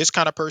 This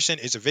kind of person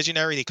is a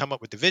visionary. They come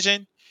up with the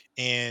vision,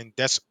 and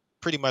that's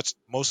pretty much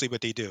mostly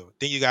what they do.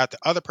 Then you got the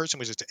other person,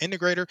 which is the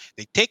integrator.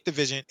 They take the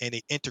vision and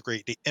they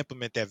integrate, they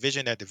implement that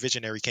vision that the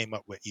visionary came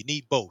up with. You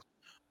need both.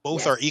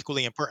 Both are Yes,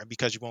 equally important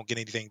because you won't get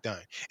anything done.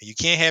 And you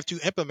can't have two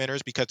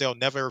implementers because they'll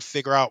never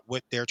figure out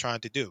what they're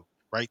trying to do.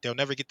 Right? They'll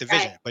never get the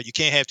right. vision. But you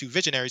can't have two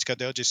visionaries because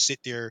they'll just sit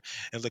there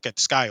and look at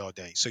the sky all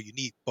day. So you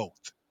need both.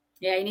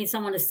 Yeah, you need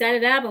someone to set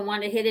it up and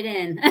one to hit it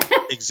in.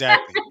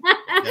 Exactly.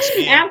 Yes,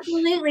 ma'am.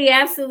 Absolutely,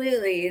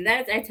 absolutely.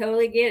 I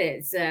totally get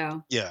it.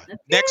 So Yeah.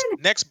 that's Next good.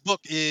 next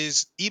book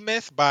is E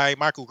Myth by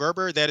Michael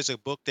Gerber. That is a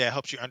book that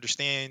helps you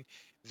understand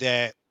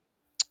that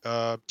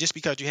just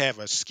because you have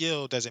a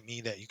skill doesn't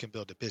mean that you can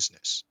build a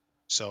business.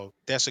 So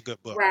that's a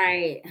good book.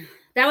 Right.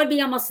 That would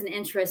be almost an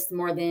interest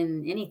more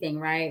than anything,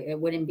 right? It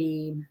wouldn't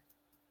be,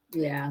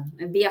 yeah,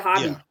 it'd be a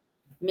hobby. Yeah.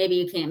 Maybe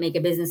you can't make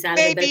a business out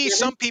of it, but if Maybe you have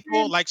some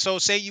people interest like so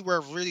say you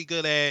were really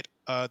good at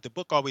the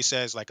book always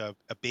says like a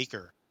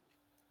baker.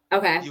 in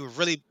it. Okay. You were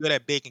really good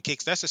at baking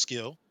cakes. That's a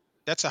skill.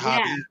 That's a Yeah,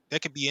 hobby.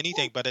 That could be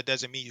anything, but it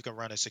doesn't mean you can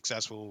run a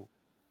successful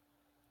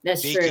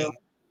that's true. baking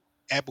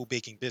apple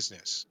baking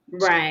business.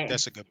 So Right.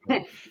 that's a good book.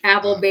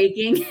 Apple Uh,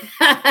 baking.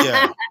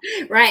 yeah,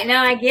 Right. No,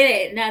 I get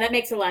it. No, that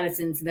makes a lot of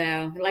sense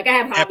though. Like I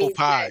have apple hobbies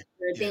pie.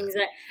 that are Yeah, things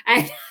that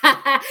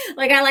I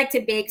like I like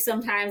to bake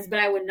sometimes, but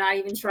I would not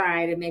even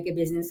try to make a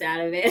business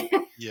out of it.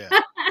 yeah.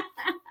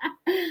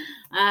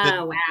 The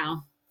Oh,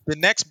 wow. The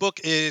next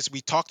book is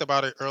we talked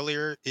about it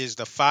earlier is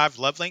The Five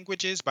Love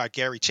Languages by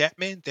Gary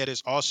Chapman. That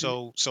is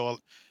also so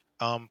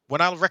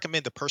when I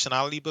recommend the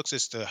personality books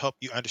is to help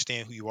you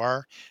understand who you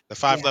are. The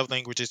Five Yeah. Love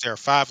Languages, there are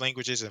 5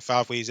 languages and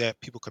 5 ways that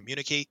people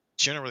communicate.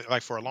 Generally,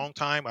 like for a long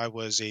time, I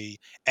was a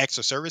acts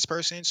of service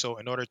person. So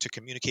in order to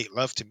communicate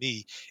love to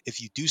me,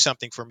 if you do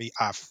something for me,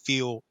 I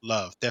feel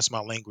love. That's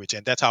my language.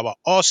 And that's how I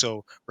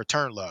also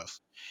return love.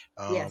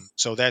 Yes.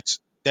 So that's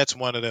that's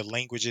one of the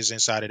languages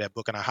inside of that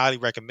book, and I highly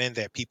recommend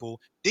that people.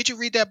 Did you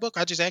read that book?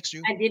 I just asked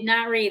you. I did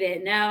not read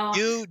it. No.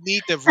 You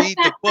need to read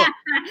the book.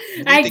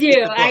 You need I to get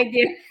do. the book. I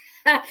do.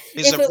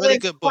 It's If a it really was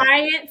good book.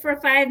 quiet for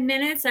 5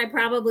 minutes, I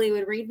probably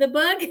would read the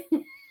book.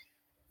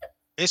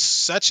 It's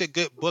such a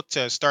good book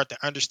to start to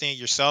understand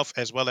yourself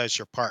as well as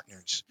your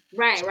partners.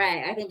 Right, So,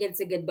 right. I think it's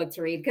a good book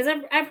to read because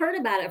I've heard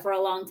about it for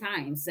a long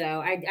time. So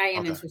I am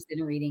okay. interested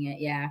in reading it.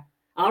 Yeah.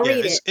 I'll Yeah,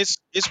 read it.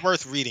 it's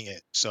worth reading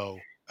it. So,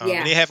 and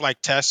Yeah. they have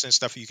like tests and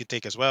stuff you can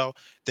take as well.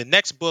 The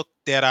next book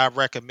that I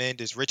recommend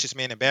is Richest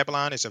Man in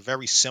Babylon. It's a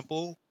very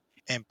simple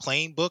and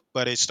plain book,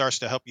 but it starts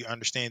to help you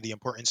understand the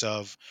importance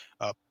of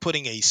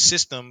putting a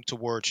system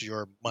towards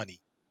your money.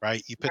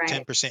 Right? You put Right.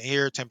 10%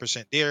 here,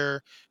 10%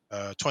 there,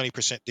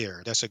 20%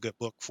 there. That's a good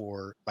book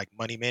for like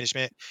money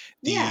management.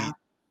 Yeah.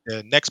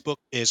 The next book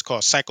is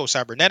called Psycho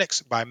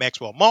Cybernetics by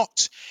Maxwell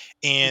Maltz,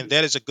 and Mhm.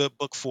 that is a good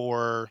book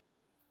for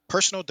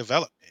personal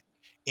development.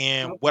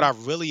 And what Okay.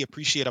 I really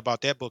appreciate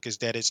about that book is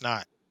that it's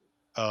not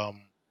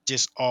um,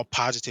 just all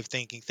positive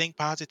thinking. Think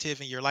positive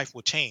and your life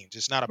will change.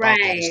 It's not about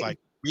that. It's Right. like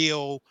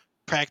real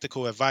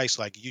practical advice.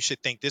 Like you should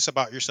think this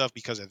about yourself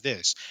because of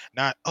this.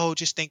 Not, oh,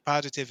 just think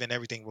positive and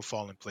everything will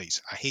fall in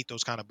place. I hate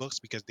those kind of books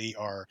because they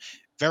are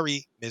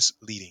very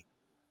misleading.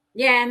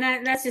 Yeah,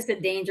 and that's just a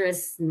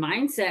dangerous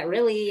mindset,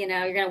 really.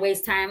 You're gonna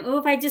waste time. Oh,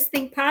 if I just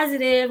think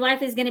positive,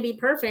 life is gonna be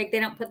perfect. They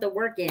don't put the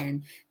work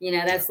in.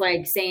 Yeah. That's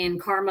like saying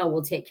karma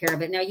will take care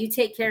of it. No, you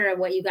take care of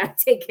what you gotta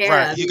take care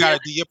Right. of, You got to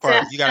do your So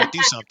part. You got to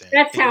do something.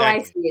 that's how I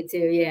Exactly. see it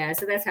too. Yeah.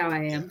 So that's how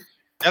I Yeah. am.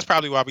 That's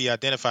probably why we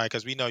identify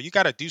because we know you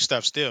got to do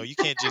stuff still. You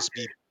can't just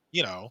be,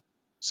 you know.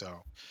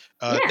 So,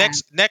 Yeah.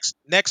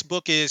 next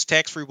book is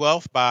Tax Free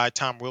Wealth by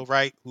Tom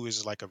Wheelwright, who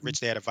is like a rich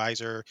dad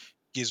advisor.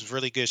 Gives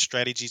really good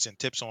strategies and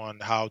tips on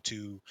how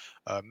to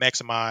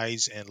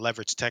maximize and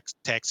leverage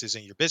taxes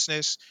in your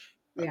business.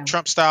 Yeah.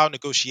 Trump Style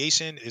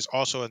Negotiation is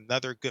also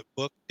another good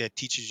book that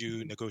teaches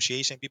you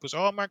negotiation. People say,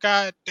 "Oh my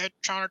God, that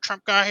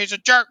Trump guy, he's a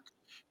jerk."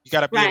 You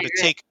got to be Right, able to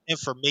right. take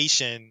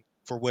information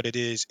for what it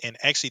is. And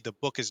actually, the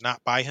book is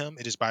not by him;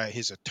 it is by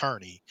his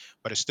attorney.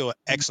 But it's still an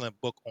excellent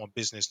book on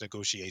business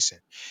negotiation.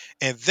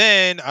 And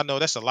then I know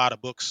that's a lot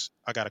of books.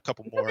 I got a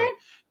couple It's more.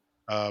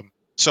 okay.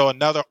 So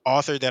another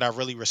author that I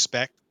really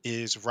respect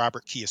is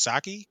Robert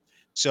Kiyosaki. Okay.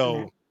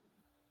 So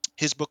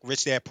his book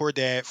Rich Dad Poor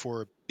Dad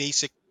for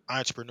basic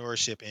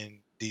entrepreneurship and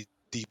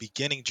the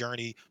beginning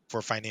journey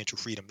for financial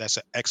freedom. That's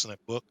an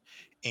excellent book.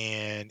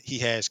 And he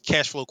has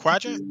Cash Flow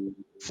Quadrant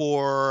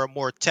for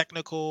more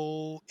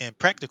technical and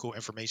practical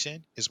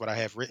information is what I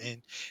have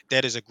written.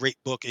 That is a great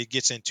book.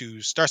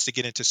 It starts to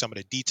get into some of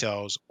the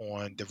details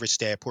on the Rich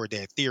Dad Poor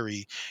Dad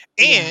theory.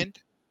 Yeah.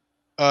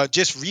 And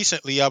just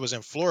recently I was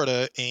in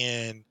Florida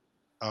and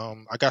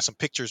I got some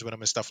pictures with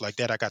him and stuff like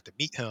that. I got to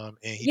meet him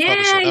and he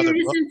published Yeah, you another were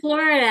just book. in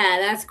Florida.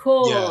 That's Yeah.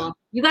 cool. You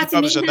He got to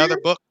published meet another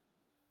him? book.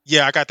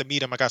 Yeah, I got to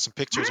meet him. I got some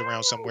pictures around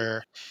Ah,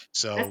 somewhere. that's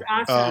So,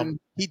 awesome.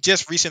 he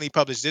just recently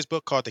published this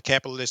book called The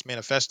Capitalist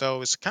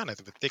Manifesto. It's kind of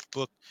a thick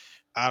book.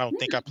 I don't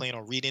think I plan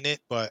on reading it,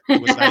 but it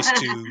was nice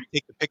to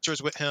take the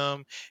pictures with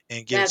him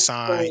and get it That's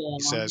signed. He cool.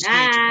 says,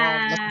 "Hey,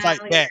 Jerome, let's Ah, fight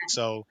look at back." that.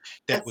 So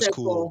that That's was so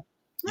cool. cool.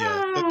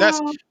 Yeah,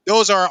 Oh,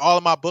 those are all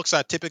of my books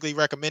I typically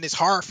recommend. It's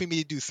hard for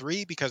me to do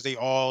three because they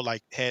all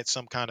like had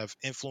some kind of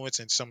influence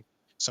in some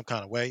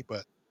kind of way,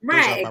 but those are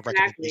right, my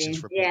recommendations exactly.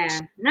 for books. Yeah.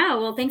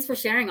 No, well, thanks for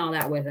sharing all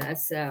that with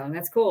us. So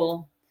that's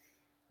cool.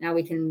 Now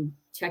we can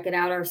check it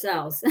out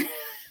ourselves.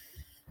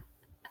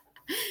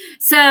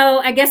 So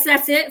I guess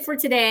that's it for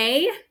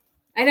today.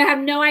 I have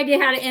no idea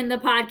how to end the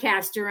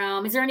podcast,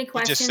 Jerome. Is there any You just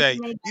questions say,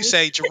 from you anybody?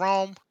 say,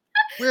 Jerome,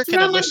 where can the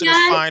Jerome, I'm listeners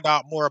done. find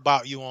out more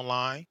about you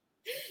online?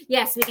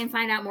 Yes, we can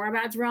find out more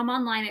about Jerome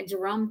online at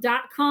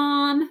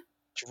jerome.com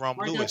Jerome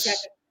or go check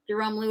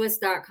Lewis.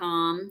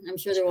 jeromelewis.com. I'm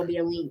sure Yes, there will ma'am. be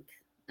a link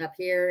up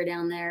here or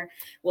down there.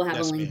 We'll have a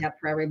Yes, link ma'am. up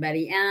for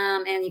everybody.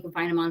 And you can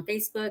find him on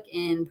Facebook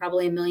and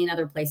probably a million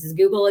other places.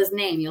 Google his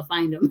name, you'll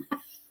find him.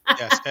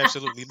 Yes,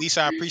 absolutely.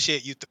 Lisa, I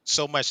appreciate you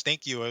so much.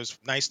 Thank you. It was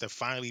nice to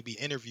finally be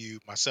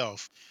interviewed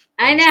myself.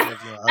 I I was know.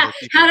 interviewing other How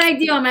people. did I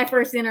do on my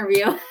first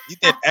interview? You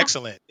did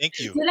excellent. Thank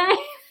you. Did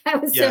I? I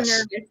was so Yes.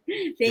 nervous.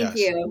 Thank Yes.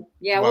 you.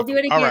 Yeah, You're we'll do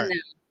welcome. it All again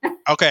right.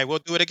 now. Okay, we'll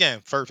do it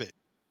again. Perfect.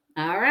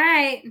 All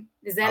right.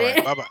 Is that All right.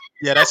 it? Bye bye.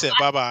 Yeah, that's it.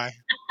 Bye bye.